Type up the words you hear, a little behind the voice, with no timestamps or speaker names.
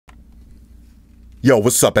Yo,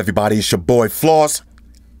 what's up everybody? It's your boy Floss,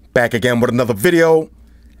 back again with another video.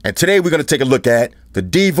 And today we're going to take a look at the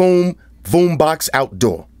Divoom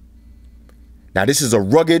Voombox-Outdoor. Now this is a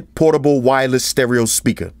rugged, portable, wireless stereo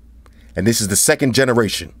speaker. And this is the second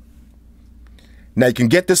generation. Now you can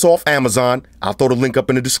get this off Amazon. I'll throw the link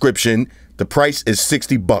up in the description. The price is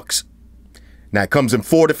 60 bucks. Now it comes in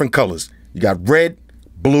 4 different colors. You got red,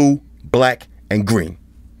 blue, black, and green.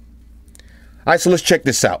 All right, so let's check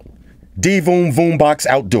this out. Divoom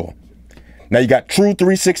Voombox-Outdoor. Now you got true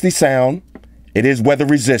 360 sound. It is weather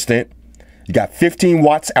resistant. You got 15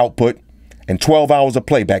 watts output and 12 hours of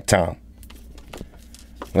playback time.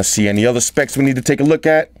 Let's see any other specs we need to take a look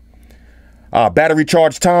at. Battery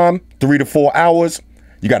charge time, 3 to 4 hours.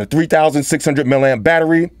 You got a 3,600 milliamp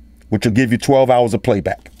battery, which will give you 12 hours of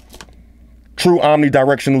playback. True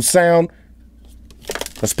omnidirectional sound.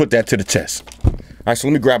 Let's put that to the test. All right, so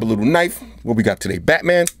let me grab a little knife. What we got today?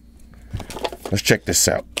 Batman. Let's check this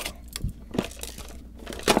out.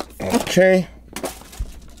 Okay.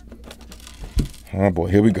 Oh boy,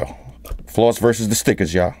 here we go. Floss versus the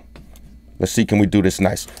stickers, y'all. Let's see, can we do this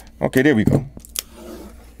nice? Okay, there we go.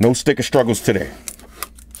 No sticker struggles today.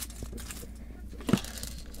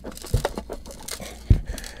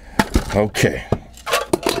 Okay.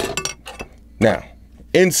 Now,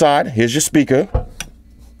 inside, here's your speaker.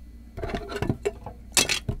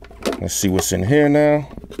 Let's see what's in here now.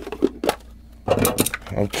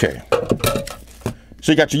 Okay.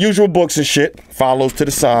 So you got your usual books and shit. File those to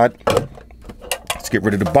the side. Let's get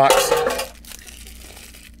rid of the box.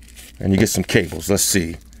 And you get some cables. Let's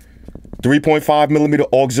see. 3.5 millimeter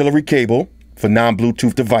auxiliary cable for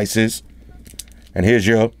non-Bluetooth devices. And here's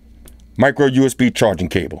your micro USB charging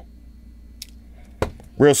cable.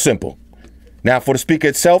 Real simple. Now for the speaker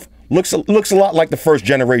itself, looks a lot like the first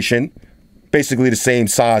generation. Basically the same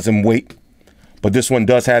size and weight. But this one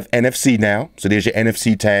does have NFC now. So there's your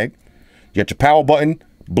NFC tag. You got your power button,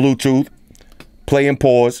 Bluetooth, play and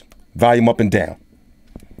pause, volume up and down.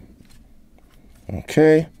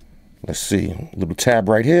 Okay. Let's see. A little tab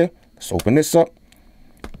right here. Let's open this up.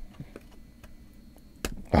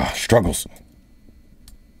 Struggles.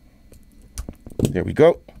 There we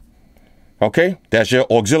go. Okay. That's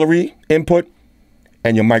your auxiliary input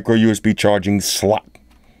and your micro USB charging slot.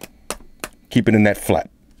 Keep it in that flat.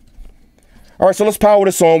 All right, so let's power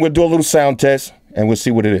this on. We'll do a little sound test and we'll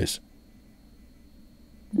see what it is.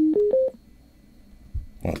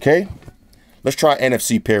 Okay. Let's try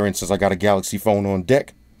NFC pairing since I got a Galaxy phone on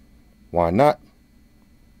deck. Why not?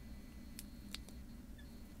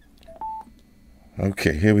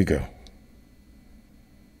 Okay, here we go.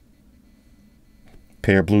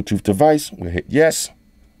 Pair Bluetooth device. We'll hit yes.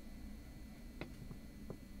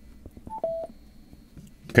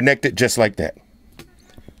 Connect it just like that.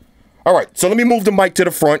 All right, so let me move the mic to the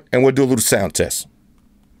front and we'll do a little sound test.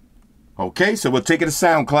 Okay, so we'll take it to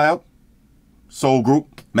SoundCloud, Soul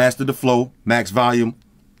Group, Master the Flow, Max Volume.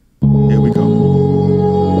 Here we go.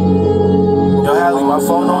 Yo, Hallie, my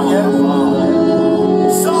phone on yet?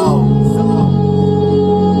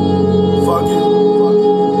 Fuck it.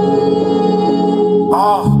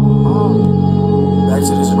 Back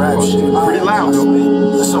to this rap shit. Pretty loud.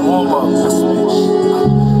 This some warm-up.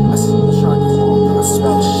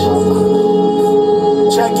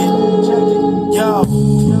 Check it, yo.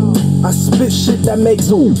 I spit shit that makes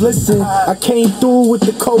you listen. I came through with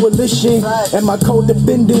the coalition and my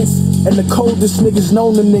co-defendants and the coldest niggas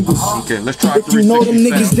known to niggas. Okay, let's try. If you know them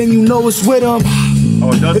niggas, then you know it's with them.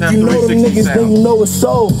 Oh, it does if have you know them niggas, sound. then you know it's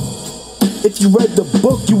so. If you read the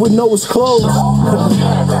book, you would know it's closed.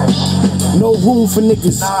 No room for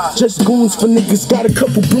niggas, just goons for niggas. Got a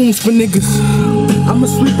couple brooms for niggas. I'ma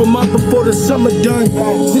sweep them up before the summer done.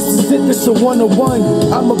 This is it, this a 101.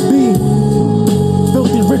 I'ma be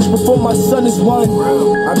filthy rich before my son is one.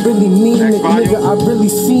 I really mean it, nigga, I really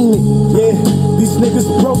seen it. Yeah, these niggas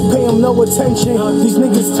broke, pay them no attention. These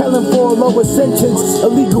niggas telling for a lower sentence.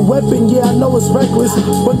 Illegal weapon, yeah, I know it's reckless,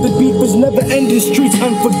 but the beef is never ending. Streets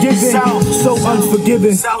unforgiving, so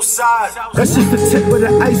unforgiving. That's just the tip of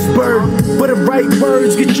the iceberg. For the right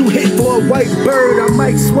words, get you hit for a white bird. I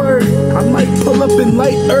might swerve, I might pull up in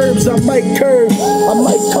light herbs, I might curve, I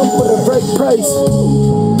might come for the right price.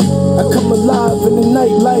 I come alive in the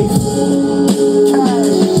nightlife.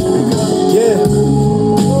 Yeah.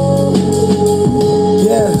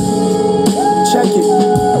 Yeah. Check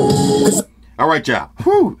it. All right, y'all.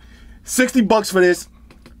 Whew. 60 bucks for this.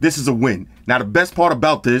 This is a win. Now, the best part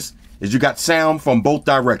about this is you got sound from both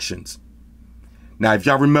directions. Now, if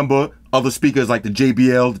y'all remember other speakers like the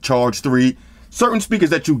JBL, the Charge 3, certain speakers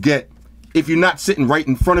that you get, if you're not sitting right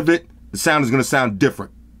in front of it, the sound is going to sound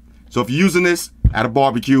different. So if you're using this at a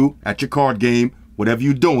barbecue, at your card game, whatever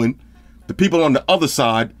you're doing, the people on the other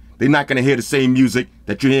side, they're not gonna hear the same music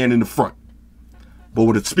that you're hearing in the front. But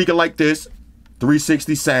with a speaker like this,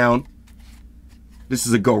 360 sound, this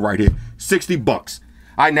is a go right here. 60 bucks.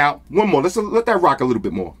 All right, now, one more. Let's let that rock a little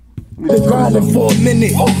bit more. Been grinding for a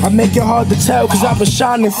minute. I make it hard to tell cause I've been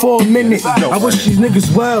shining for a minute. I wish these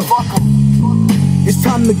niggas well. It's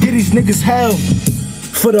time to get these niggas hell.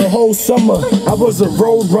 For the whole summer, I was a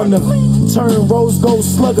road runner. Turn rose gold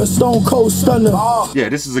slugger, stone cold stunner. Yeah,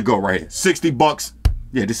 this is a go right here. 60 bucks.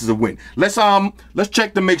 Yeah, this is a win. Let's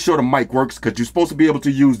check to make sure the mic works, because you're supposed to be able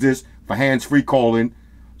to use this for hands-free calling.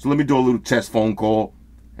 So let me do a little test phone call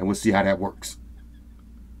and we'll see how that works.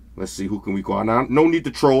 Let's see, who can we call? Now, no need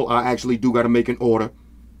to troll. I actually do got to make an order.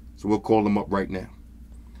 So we'll call them up right now.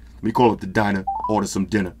 Let me call up the diner, order some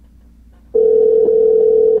dinner.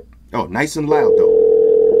 Oh, nice and loud though.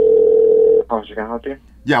 Oh, she can help you?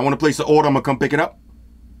 Yeah, I want to place the order. I'm going to come pick it up.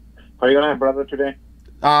 Are you going to have brother today?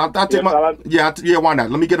 I'll take my salad? yeah, why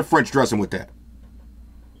not? Let me get a French dressing with that.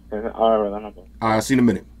 All right, brother. No problem. I'll see you in a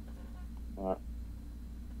minute. All right.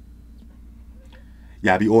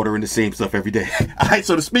 Yeah, I be ordering the same stuff every day. All right,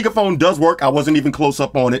 so the speakerphone does work. I wasn't even close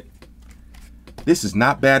up on it. This is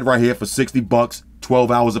not bad right here for 60 bucks.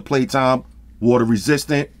 12 hours of playtime. Water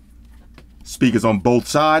resistant. Speakers on both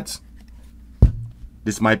sides.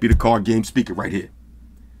 This might be the card game speaker right here.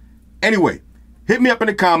 Anyway, hit me up in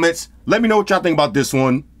the comments. Let me know what y'all think about this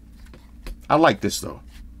one. I like this though.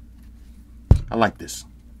 I like this.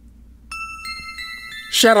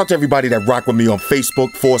 Shout out to everybody that rock with me on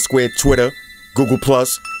Facebook, Foursquare, Twitter, Google+.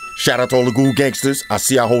 Shout out to all the Google gangsters. I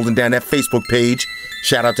see y'all holding down that Facebook page.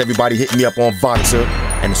 Shout out to everybody hitting me up on Voxer.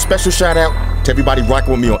 And a special shout out to everybody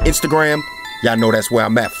rocking with me on Instagram. Y'all know that's where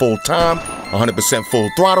I'm at full time, 100% full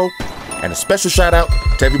throttle. And a special shout out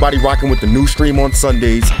to everybody rocking with the new stream on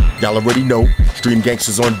Sundays. Y'all already know, Stream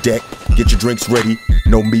Gangsters on deck. Get your drinks ready.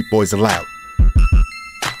 No meat boys allowed.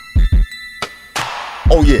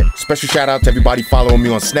 Oh yeah, special shout out to everybody following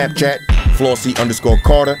me on Snapchat,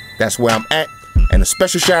 Flossy_Carter. That's where I'm at. And a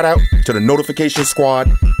special shout out to the notification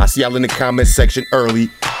squad. I see y'all in the comments section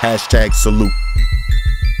early. # salute.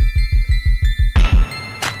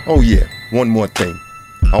 Oh yeah, one more thing.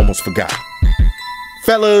 I almost forgot.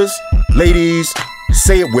 Fellas, ladies,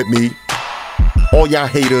 say it with me. All y'all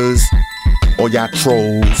haters, all y'all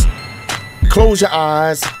trolls, close your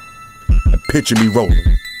eyes and picture me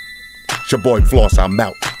rolling. It's your boy Floss, I'm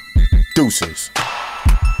out. Deuces.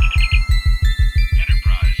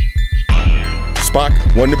 Spock,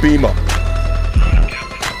 one to beam up.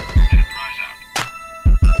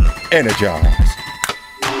 Energize.